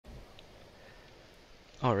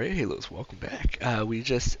Alright, Halos, welcome back. We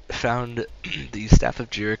just found the Staff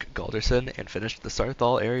of Jurek Galderson and finished the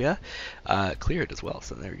Sarthal area. Cleared as well,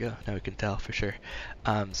 so there we go. Now we can tell for sure.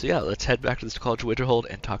 So yeah, let's head back to this College of Winterhold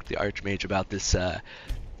and talk to the Archmage about this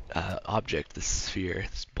object, this sphere,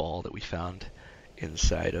 this ball that we found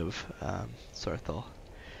inside of Sarthal.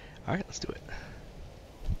 Alright, let's do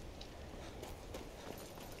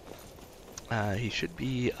it. He should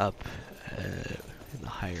be up in the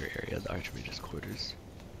higher area, the Archmage's quarters.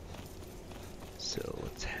 So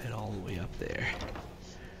let's head all the way up there.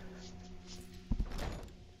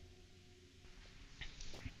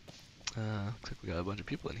 Looks like we got a bunch of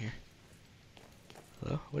people in here.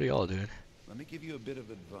 Hello? What are y'all doing? Let me give you a bit of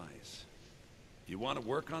advice. If you want to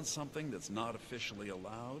work on something that's not officially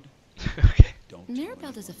allowed, Okay. don't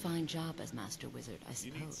Mirabelle does a fine job as Master Wizard, I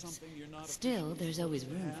suppose. Still, there's always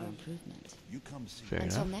room for improvement. You come see Fair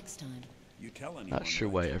Until enough. next time. You tell anyone. Not sure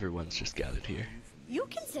why everyone's just gathered here. You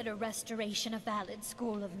consider restoration a valid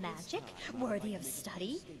school of magic, worthy of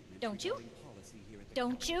study, don't you?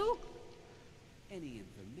 Don't you? Any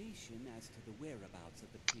information as to the whereabouts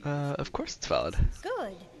of the Of course it's valid.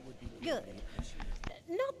 Good. Good.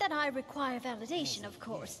 Not that I require validation, of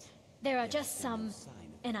course. There are just some,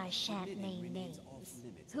 and I shan't name names,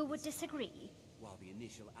 who would disagree.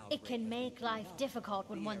 It can make life difficult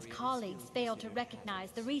when one's colleagues fail to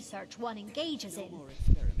recognize the research one engages in.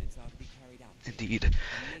 Indeed.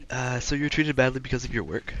 So you're treated badly because of your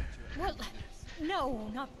work? Well,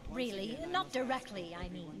 no, not really. Not directly, I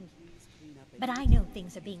mean. But I know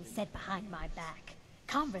things are being said behind my back.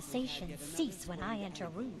 Conversations cease when I enter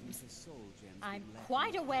rooms. I'm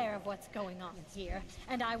quite aware of what's going on here,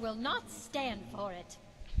 and I will not stand for it.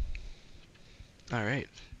 Alright.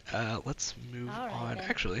 Let's move All right, on. then.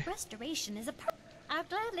 Actually, Restoration is a I'll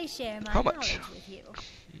gladly share my How much? knowledge with you.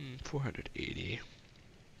 480.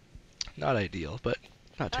 Not ideal, but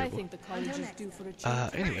not I terrible. think the college is due for a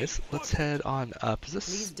change. Anyways, let's head on up. Is Please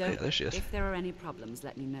this... don't. Yeah, there she is. If there are any problems,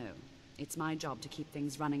 let me know. It's my job to keep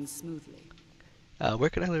things running smoothly. Where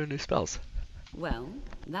can I learn new spells? Well,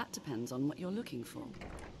 that depends on what you're looking for.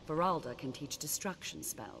 Veralda can teach destruction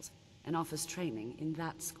spells and offers training in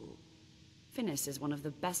that school. Finis is one of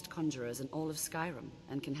the best conjurers in all of Skyrim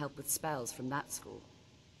and can help with spells from that school.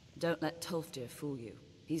 Don't let Tolfdir fool you.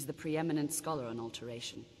 He's the preeminent scholar on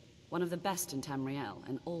alteration, one of the best in Tamriel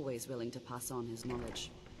and always willing to pass on his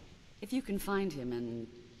knowledge. If you can find him and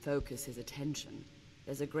focus his attention,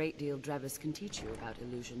 there's a great deal Drevis can teach you about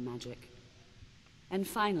illusion magic. And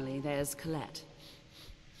finally, there's Colette.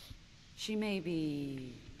 She may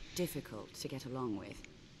be difficult to get along with.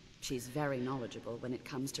 She's very knowledgeable when it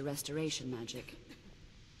comes to restoration magic.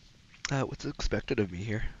 What's expected of me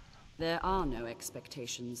here? There are no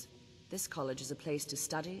expectations. This college is a place to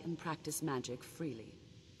study and practice magic freely.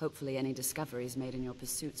 Hopefully any discoveries made in your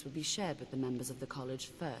pursuits will be shared with the members of the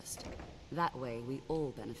college first. That way, we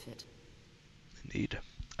all benefit. Indeed.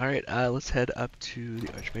 Alright, let's head up to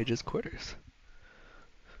the Archmage's quarters.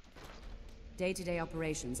 Day-to-day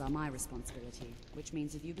operations are my responsibility, which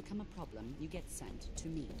means if you become a problem, you get sent to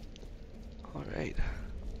me. Alright.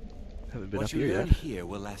 Haven't been up What you here learn yet. here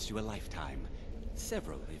will last you a lifetime.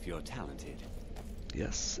 Several if you're talented.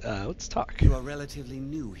 Yes, let's talk. You are relatively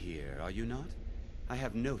new here, are you not? I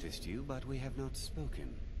have noticed you, but we have not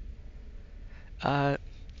spoken. No,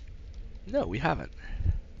 we haven't.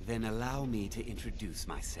 Then allow me to introduce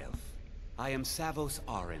myself. I am Savos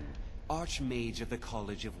Arin, Archmage of the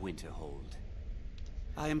College of Winterhold.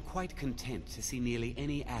 I am quite content to see nearly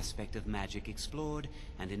any aspect of magic explored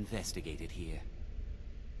and investigated here.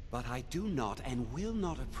 But I do not and will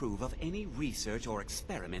not approve of any research or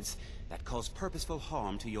experiments that cause purposeful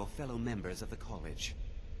harm to your fellow members of the college.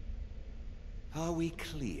 Are we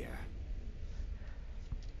clear?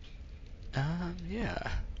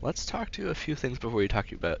 Yeah. Let's talk to a few things before we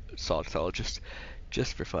talk about Solitol,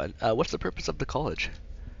 just for fun. What's the purpose of the college?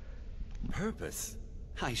 Purpose?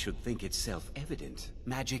 I should think it's self-evident.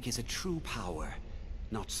 Magic is a true power,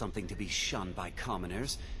 not something to be shunned by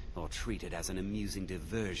commoners, or treated as an amusing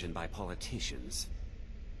diversion by politicians.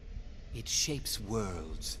 It shapes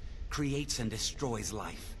worlds, creates and destroys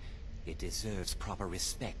life. It deserves proper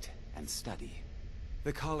respect and study.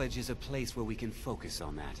 The college is a place where we can focus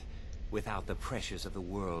on that, without the pressures of the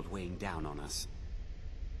world weighing down on us.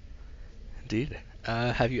 Indeed.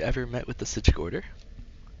 Have you ever met with the Sijic Order?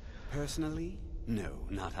 Personally? No,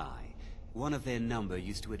 not I. One of their number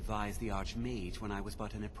used to advise the Archmage when I was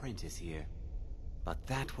but an apprentice here. But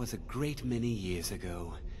that was a great many years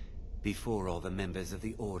ago, before all the members of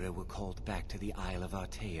the Order were called back to the Isle of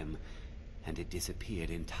Artaeum, and it disappeared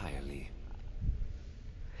entirely.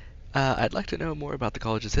 I'd like to know more about the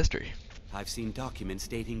college's history. I've seen documents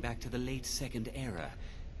dating back to the late Second Era.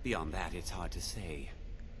 Beyond that, it's hard to say.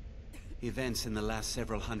 Events in the last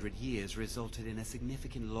several hundred years resulted in a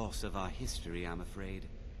significant loss of our history, I'm afraid.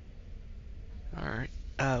 Alright.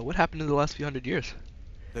 What happened in the last few hundred years?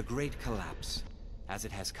 The Great Collapse, as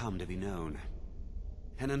it has come to be known.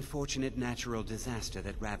 An unfortunate natural disaster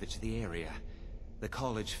that ravaged the area. The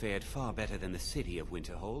college fared far better than the city of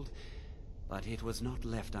Winterhold, but it was not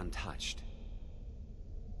left untouched.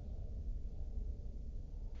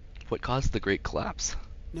 What caused the Great Collapse?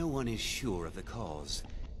 No one is sure of the cause.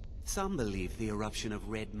 Some believe the eruption of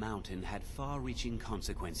Red Mountain had far-reaching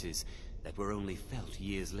consequences that were only felt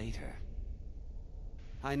years later.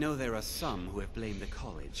 I know there are some who have blamed the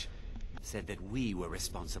college, said that we were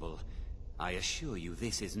responsible. I assure you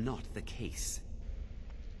this is not the case.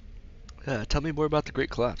 Tell me more about the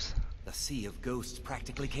Great Collapse. The Sea of Ghosts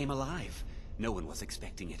practically came alive. No one was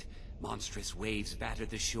expecting it. Monstrous waves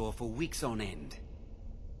battered the shore for weeks on end.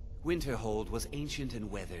 Winterhold was ancient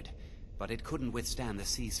and weathered, but it couldn't withstand the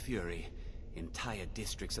sea's fury. Entire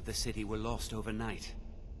districts of the city were lost overnight.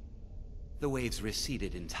 The waves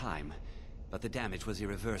receded in time, but the damage was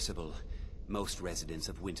irreversible. Most residents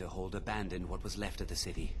of Winterhold abandoned what was left of the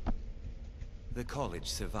city. The college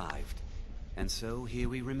survived, and so here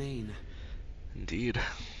we remain. Indeed.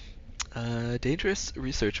 Dangerous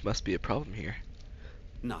research must be a problem here.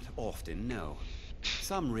 Not often, no.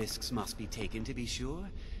 Some risks must be taken, to be sure.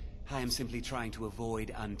 I am simply trying to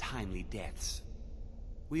avoid untimely deaths.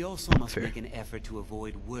 We also must make an effort to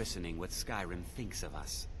avoid worsening what Skyrim thinks of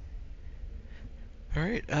us.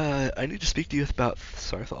 Alright, I need to speak to you about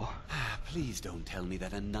Sarthal. Please don't tell me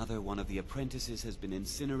that another one of the apprentices has been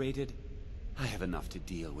incinerated. I have enough to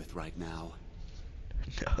deal with right now.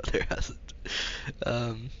 No, there hasn't.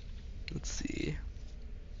 Let's see.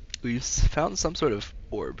 We found some sort of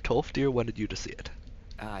orb. Tolfdir wanted you to see it.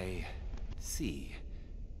 I see.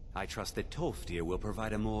 I trust that Tolfdir will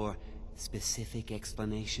provide a more specific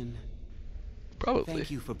explanation. Probably.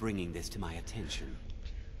 Thank you for bringing this to my attention.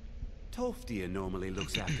 Tolfdir normally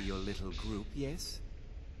looks after your little group, yes?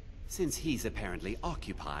 Since he's apparently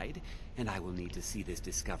occupied, and I will need to see this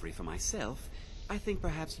discovery for myself, I think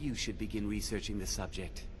perhaps you should begin researching the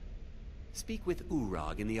subject. Speak with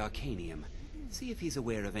Urag in the Arcanium. See if he's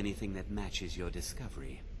aware of anything that matches your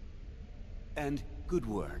discovery. And good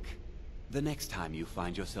work. The next time you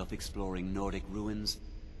find yourself exploring Nordic ruins,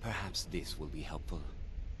 perhaps this will be helpful.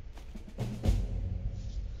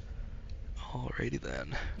 Alrighty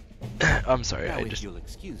then. I'm sorry, Now, I if just you'll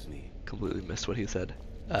excuse me. completely missed what he said.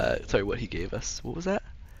 Sorry, what he gave us. What was that?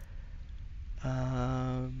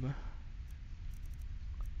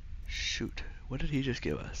 Shoot. What did he just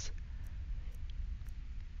give us?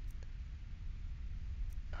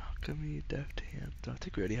 Alchemy, deft hand. I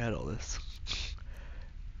think we already had all this.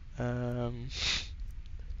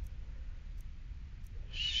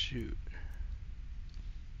 Shoot.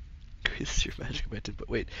 Increases your magic by 10, but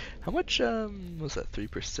wait, how much was that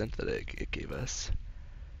 3% that it gave us?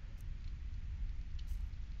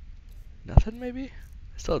 Nothing, maybe?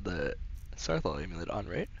 I still had the Sarthal amulet on,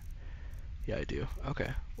 right? Yeah, I do.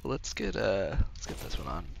 Okay, well let's get this one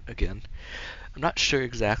on again. I'm not sure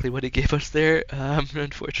exactly what he gave us there,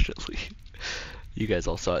 unfortunately. You guys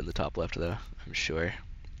all saw it in the top left though, I'm sure.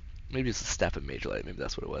 Maybe it's a Staff of Major Light, maybe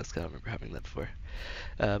that's what it was, 'cause I don't remember having that before.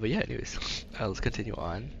 But yeah, anyways, let's continue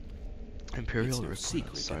on. Imperial It's no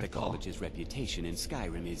secret that the college's reputation in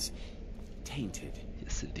Skyrim is tainted.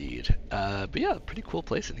 Yes, indeed. But yeah, pretty cool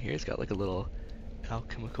place in here. It's got like a little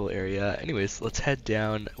alchemical area. Anyways, let's head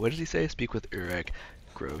down. What did he say? Speak with Urag.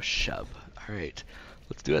 Grow Shub. Alright,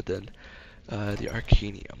 let's do it then. The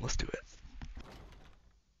Arcanium. Let's do it.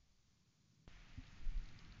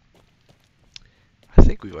 I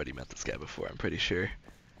think we've already met this guy before, I'm pretty sure.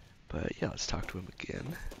 But yeah, let's talk to him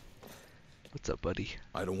again. What's up, buddy?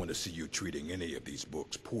 I don't want to see you treating any of these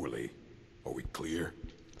books poorly. Are we clear?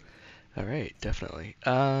 Alright, definitely.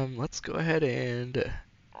 Let's go ahead and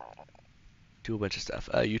do a bunch of stuff.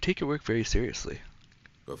 You take your work very seriously.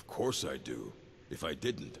 Of course I do. If I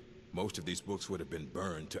didn't, most of these books would have been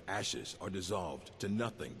burned to ashes or dissolved to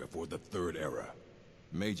nothing before the Third Era.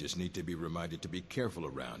 Mages need to be reminded to be careful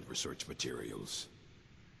around research materials.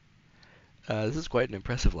 This is quite an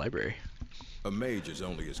impressive library. A mage is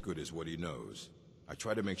only as good as what he knows. I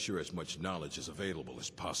try to make sure as much knowledge is available as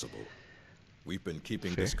possible. We've been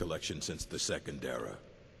keeping this collection since the Second Era.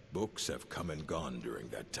 Books have come and gone during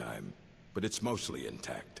that time, but it's mostly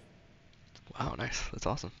intact. Wow, nice. That's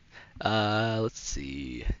awesome. Let's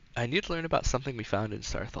see. I need to learn about something we found in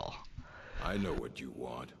Sarthal. I know what you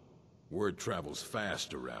want. Word travels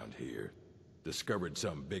fast around here. Discovered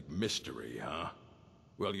some big mystery, huh?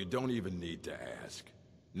 Well, you don't even need to ask.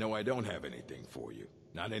 No, I don't have anything for you.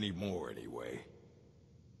 Not anymore, anyway.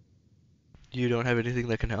 You don't have anything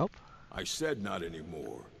that can help? I said not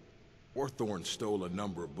anymore. Orthorn stole a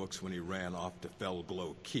number of books when he ran off to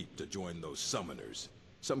Felglow Keep to join those summoners.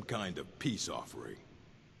 Some kind of peace offering.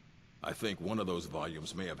 I think one of those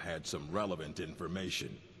volumes may have had some relevant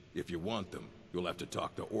information. If you want them, you'll have to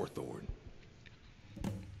talk to Orthorn.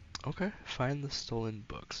 Okay, find the stolen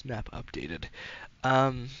books. Map updated.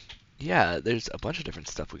 Yeah, there's a bunch of different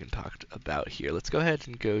stuff we can talk about here. Let's go ahead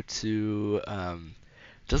and go to,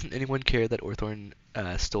 doesn't anyone care that Orthorn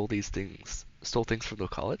stole things from the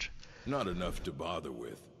college? Not enough to bother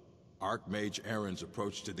with. Archmage Aaron's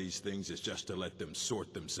approach to these things is just to let them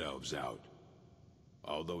sort themselves out.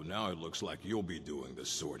 Although now it looks like you'll be doing the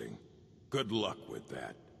sorting. Good luck with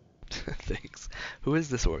that. Thanks. Who is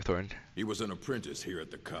this Orthorn? He was an apprentice here at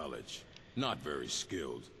the college. Not very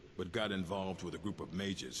skilled, but got involved with a group of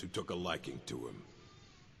mages who took a liking to him.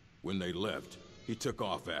 When they left, he took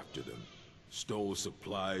off after them. Stole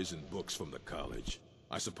supplies and books from the college.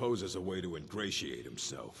 I suppose as a way to ingratiate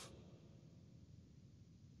himself.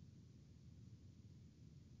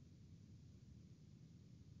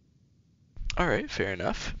 Alright, fair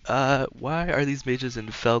enough. Why are these mages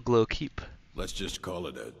in Felglow Keep? Let's just call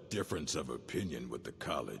it a difference of opinion with the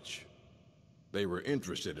college. They were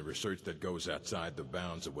interested in research that goes outside the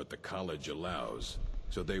bounds of what the college allows,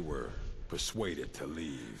 so they were persuaded to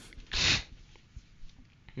leave.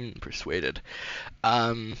 Persuaded.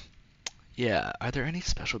 Yeah, are there any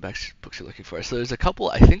special books you're looking for? So there's a couple,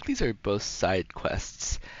 I think these are both side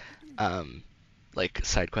quests. Like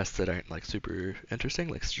side quests that aren't like super interesting,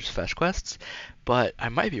 like just fetch quests. But I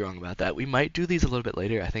might be wrong about that. We might do these a little bit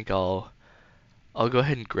later. I think I'll go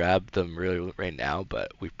ahead and grab them really right now,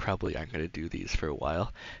 but we probably aren't going to do these for a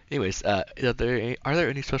while. Anyways, are there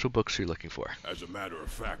any special books you're looking for? As a matter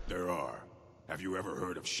of fact, there are. Have you ever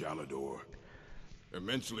heard of Shalador?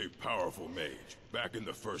 Immensely powerful mage, back in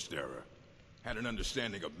the First Era. Had an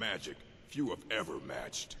understanding of magic few have ever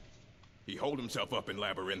matched. He holed himself up in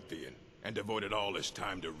Labyrinthian, and devoted all his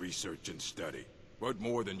time to research and study. What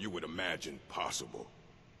more than you would imagine possible.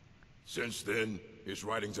 Since then, his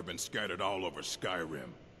writings have been scattered all over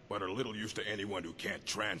Skyrim, but are little use to anyone who can't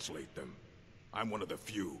translate them. I'm one of the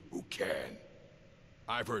few who can.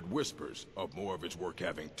 I've heard whispers of more of his work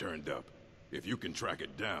having turned up. If you can track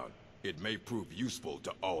it down, it may prove useful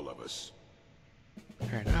to all of us.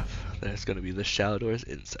 Fair enough. That's going to be the Shalador's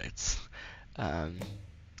Insights.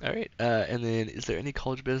 Alright, and then is there any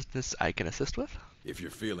college business I can assist with? If you're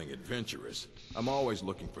feeling adventurous, I'm always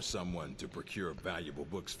looking for someone to procure valuable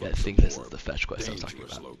books from I think some this more is the fetch quest I was talking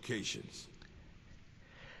dangerous about. locations.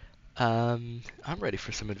 I'm ready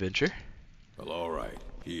for some adventure. Well, all right.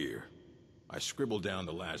 Here. I scribbled down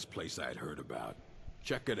the last place I'd heard about.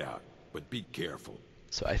 Check it out, but be careful.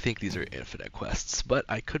 So I think these are infinite quests, but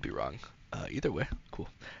I could be wrong. Either way, cool.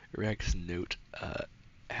 Reg's note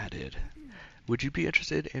added. Would you be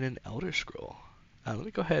interested in an Elder Scroll? Let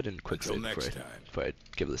me go ahead and quick Until save next time. before I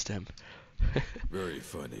give this to him. Very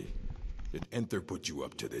funny. Did Enther put you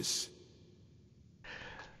up to this?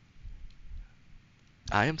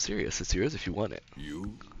 I am serious. It's yours if you want it.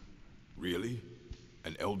 You? Really?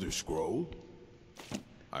 An Elder Scroll?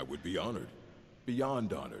 I would be honored.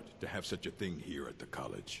 Beyond honored to have such a thing here at the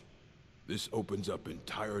college. This opens up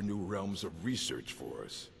entire new realms of research for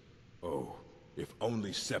us. Oh, if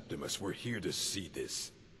only Septimus were here to see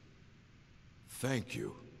this. Thank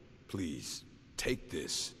you. Please, take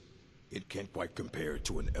this. It can't quite compare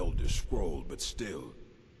to an Elder Scroll, but still,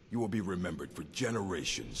 you will be remembered for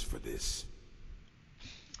generations for this.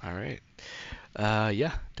 Alright.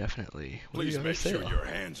 Yeah, definitely. What do Please you have make to say, sure though? your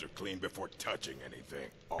hands are clean before touching anything.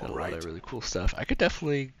 Got a All lot right? of really cool stuff. I could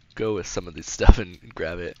definitely go with some of this stuff and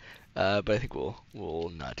grab it, but I think we'll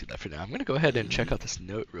not do that for now. I'm gonna go ahead and check out this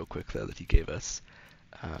note real quick though that he gave us.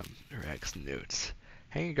 Reg's notes.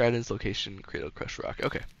 Hanging Gardens location, Cradle Crush Rock.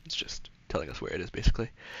 Okay, it's just telling us where it is basically.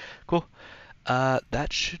 Cool.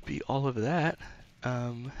 That should be all of that.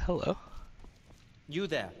 Hello. You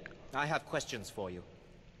there. I have questions for you.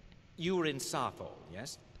 You were in Sarthal,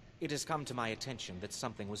 yes? It has come to my attention that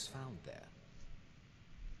something was found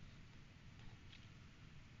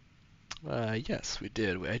there. Yes, we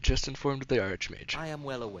did. I just informed the Archmage. I am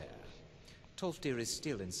well aware. Tolfdir is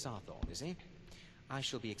still in Sarthal, is he? I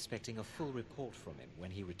shall be expecting a full report from him when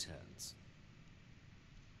he returns.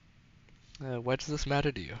 Why does this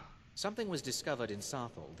matter to you? Something was discovered in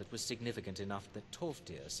Sarthal that was significant enough that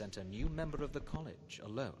Tolfdir sent a new member of the college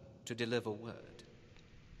alone to deliver word.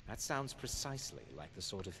 That sounds precisely like the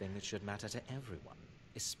sort of thing that should matter to everyone,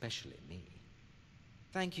 especially me.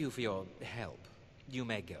 Thank you for your help. You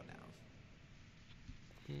may go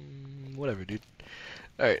now. Whatever, dude.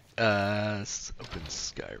 Alright, let's open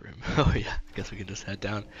Skyrim. Oh yeah, I guess we can just head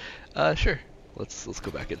down. Sure. Let's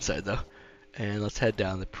go back inside though. And let's head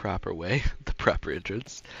down the proper way, the proper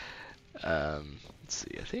entrance. Let's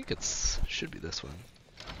see, I think should be this one.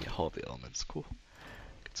 Yeah, Hall of the Elements, cool.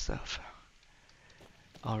 Good stuff.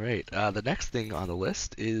 Alright, the next thing on the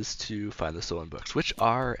list is to find the stolen books, which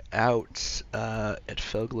are out at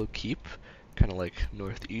Felglow Keep, kind of like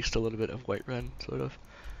northeast a little bit of Whiterun, sort of,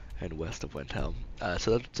 and west of Windhelm.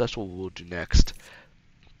 So that's what we'll do next.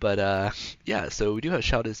 But yeah, so we do have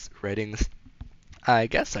Shouda's writings. I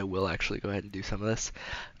guess I will actually go ahead and do some of this.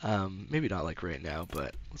 Maybe not like right now,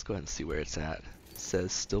 but let's go ahead and see where it's at. It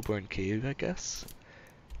says Stillborn Cave, I guess.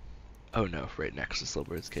 Oh no, right next to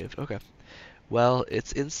Stillborn's Cave. Okay. Well,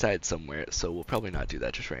 it's inside somewhere, so we'll probably not do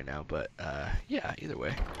that just right now, but yeah, either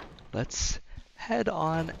way. Let's head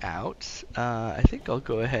on out. I think I'll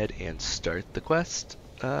go ahead and start the quest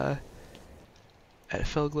at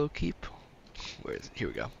Felglow Keep. Here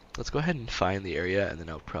we go. Let's go ahead and find the area, and then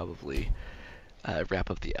I'll probably wrap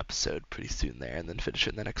up the episode pretty soon there, and then finish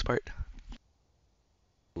it in the next part.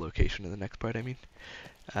 Location in the next part, I mean.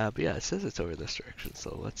 But yeah, it says it's over this direction,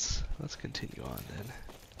 so let's continue on then.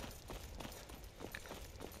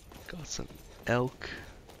 Got some elk.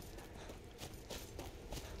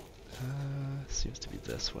 Seems to be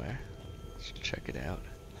this way. Let's check it out.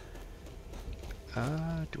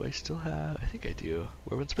 Do I still have? I think I do.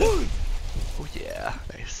 Werewolf's Breath. Oh yeah,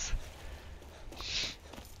 nice.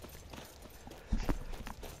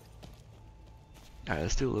 Alright,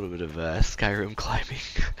 let's do a little bit of Skyrim climbing.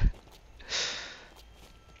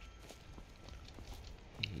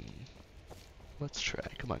 Let's try.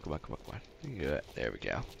 Come on. You can do it. There we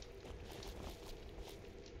go.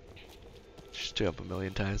 Just jump a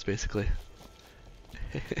million times, basically.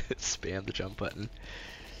 Spam the jump button.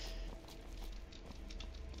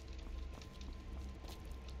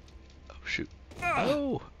 Oh, shoot.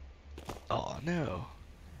 Oh! Oh, no.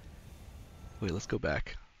 Wait, let's go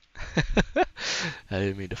back. I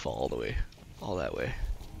didn't mean to fall all that way.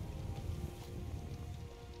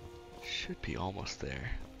 Should be almost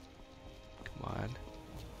there. Come on.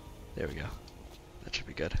 There we go. That should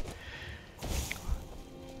be good.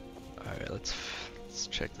 Alright, let's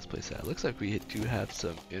check this place out. Looks like we do have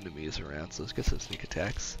some enemies around, so let's get some sneak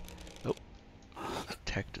attacks. Nope.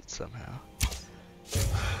 Detected somehow.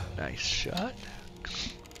 Nice shot.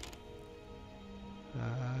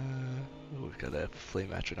 We've got a flame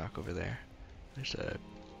atronach over there. There's a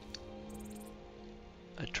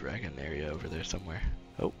dragon area over there somewhere.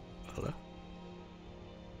 Oh, hello.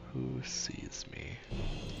 Who sees me?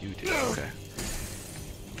 You do, okay.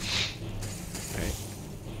 Alright.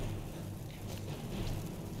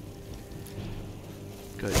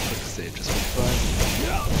 Go ahead and click save just for fun.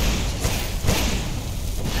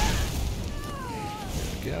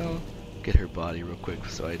 There we go. Get her body real quick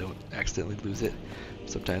so I don't accidentally lose it.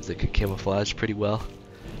 Sometimes they can camouflage pretty well.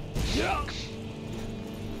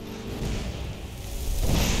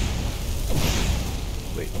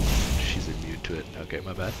 Wait, she's immune to it. Okay,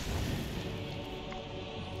 my bad.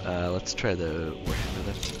 Let's try the Warhammer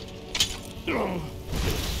then.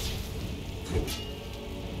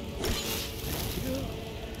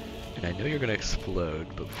 And I know you're gonna explode,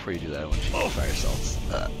 but before you do that, I want you to get fire salts.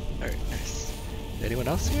 Alright, nice. Anyone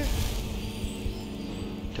else here?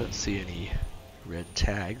 Don't see any red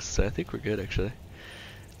tags, so I think we're good actually.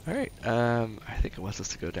 Alright, I think it wants us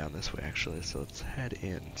to go down this way actually, so let's head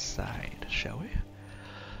inside, shall we?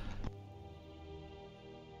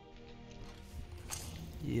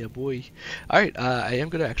 Yeah, boy. Alright, I am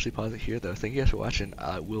going to actually pause it here though. Thank you guys for watching.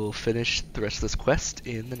 We'll finish the rest of this quest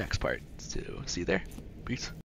in the next part. So, see you there. Peace.